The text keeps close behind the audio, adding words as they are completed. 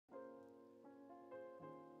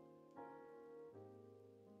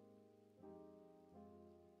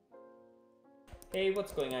Hey,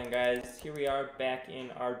 what's going on, guys? Here we are back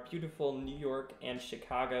in our beautiful New York and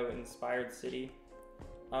Chicago inspired city.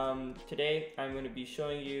 Today I'm going to be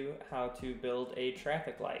showing you how to build a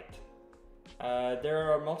traffic light.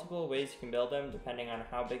 There are multiple ways you can build them depending on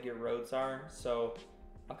how big your roads are, so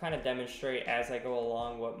I'll kind of demonstrate as I go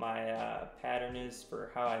along what my pattern is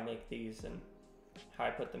for how I make these and how I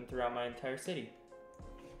put them throughout my entire city.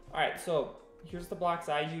 Alright, so here's the blocks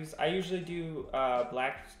I use. I usually do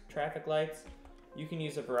black traffic lights. You can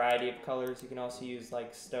use a variety of colors. You can also use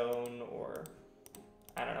like stone or,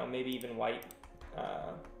 I don't know, maybe even white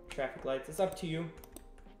traffic lights. It's up to you,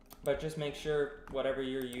 but just make sure whatever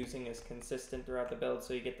you're using is consistent throughout the build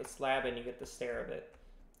so you get the slab and you get the stare of it.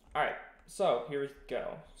 Alright, so here we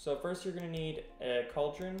go. So first you're going to need a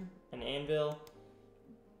cauldron, an anvil,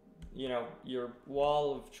 you know, your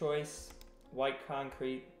wall of choice, white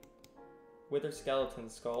concrete, wither skeleton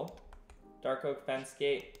skull, dark oak fence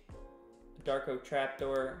gate, dark oak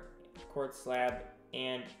trapdoor, quartz slab,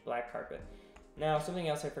 and black carpet. Now, something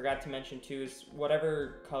else I forgot to mention too is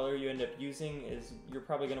whatever color you end up using is you're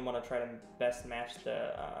probably going to want to try to best match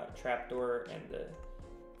the trapdoor and the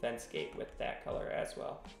fence gate with that color as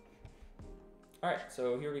well. Alright,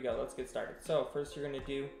 so here we go. Let's get started. So first you're going to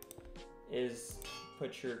do is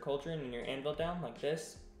put your cauldron and your anvil down like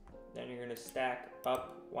this. Then you're going to stack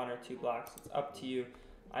up 1 or 2 blocks. It's up to you.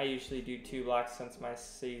 I usually do 2 blocks since my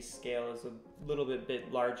city scale is a little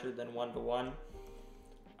bit larger than 1 to 1.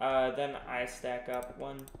 Then I stack up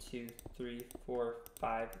 1, 2, 3, 4,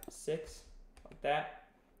 5, 6, like that.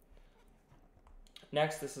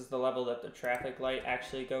 Next, this is the level that the traffic light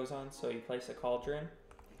actually goes on, so you place a cauldron,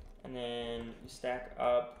 and then you stack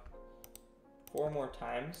up 4 more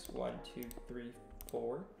times, 1, 2, 3,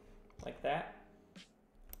 4, like that.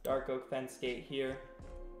 Dark oak fence gate here.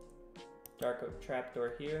 Dark oak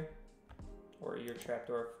trapdoor here, or your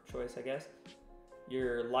trapdoor of choice, I guess.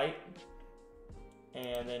 Your light,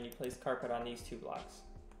 and then you place carpet on these 2 blocks.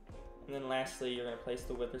 And then lastly, you're going to place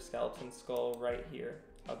the wither skeleton skull right here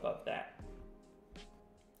above that.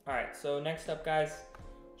 Alright, so next up, guys,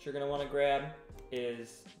 what you're going to want to grab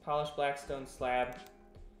is polished blackstone slab,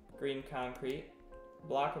 green concrete,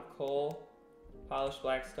 block of coal, polished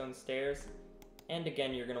blackstone stairs, and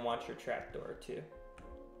again, you're going to want your trapdoor too.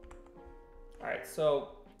 Alright, so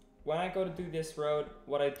when I go to do this road,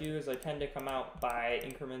 what I do is I tend to come out by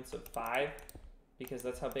increments of 5 because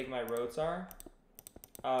that's how big my roads are.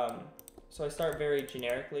 So I start very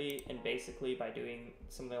generically and basically by doing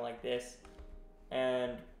something like this.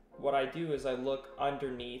 And what I do is I look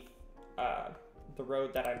underneath the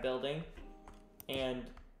road that I'm building and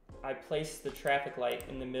I place the traffic light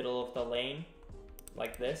in the middle of the lane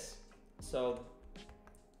like this. So,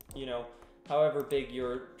 you know, however big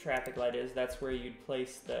your traffic light is, that's where you'd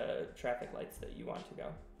place the traffic lights that you want to go.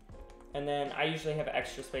 And then I usually have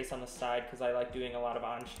extra space on the side because I like doing a lot of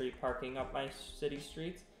on-street parking up my city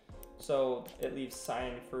streets. So it leaves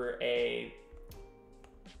sign for a,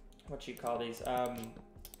 what you call these,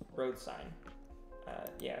 road sign.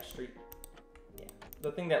 Yeah, street, yeah.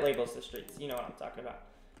 The thing that labels the streets, you know what I'm talking about.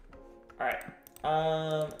 Alright,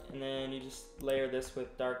 and then you just layer this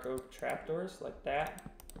with dark oak trapdoors like that.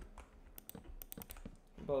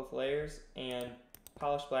 Both layers, and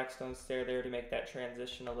polished blackstone stair there to make that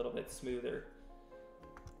transition a little bit smoother.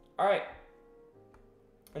 Alright,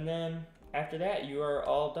 and then after that you are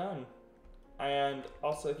all done. And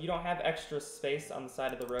also, if you don't have extra space on the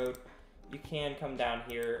side of the road, you can come down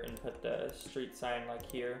here and put the street sign like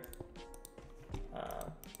here.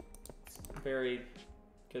 It's a very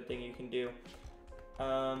good thing you can do.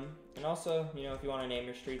 And also, you know, if you want to name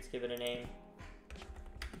your streets, give it a name.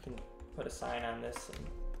 You can put a sign on this and,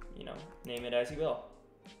 you know, name it as you will.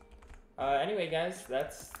 Anyway, guys,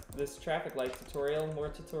 that's this traffic light tutorial. More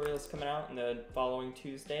tutorials coming out in the following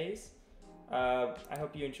Tuesdays. I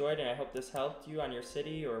hope you enjoyed, and I hope this helped you on your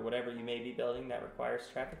city or whatever you may be building that requires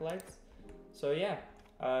traffic lights. So yeah,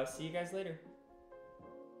 see you guys later.